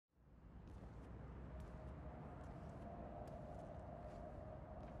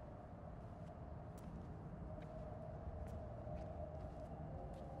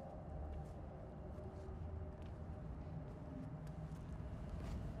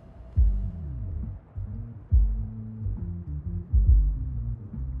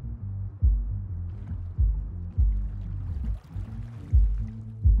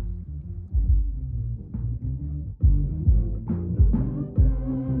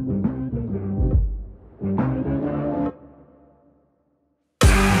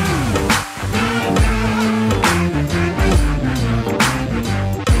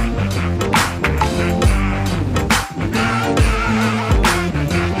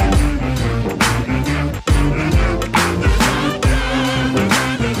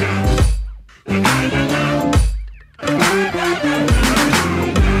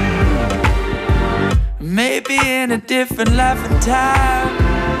in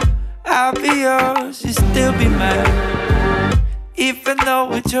time, I'll be yours, you still be mine. Even though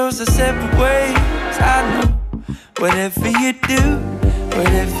we chose the separate ways, I know whatever you do,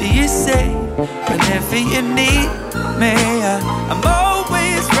 whatever you say, whenever you need me, I'm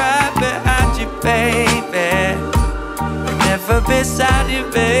always right behind you, baby. Never beside you,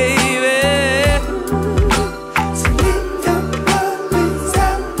 baby. So leave your worries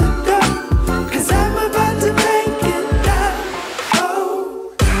out the door, 'cause I'm about to make it down.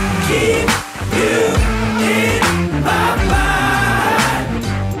 Oh, keep you in my mind.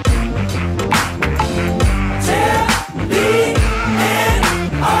 Tell me in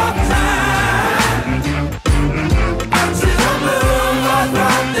all time. Until the moon falls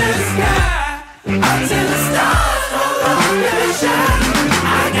from the sky, until the stars no longer shine,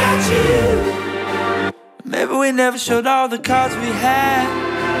 I got you. Maybe we never showed all the cards we had.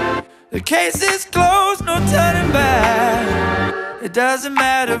 The case is closed, no turning back. It doesn't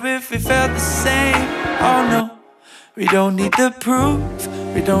matter if we felt the same. Oh no, we don't need the proof,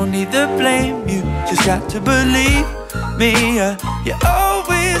 we don't need the blame. You just got to believe me. You're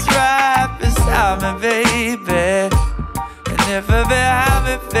always right beside me, baby, and never behind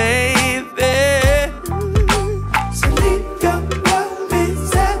me, baby.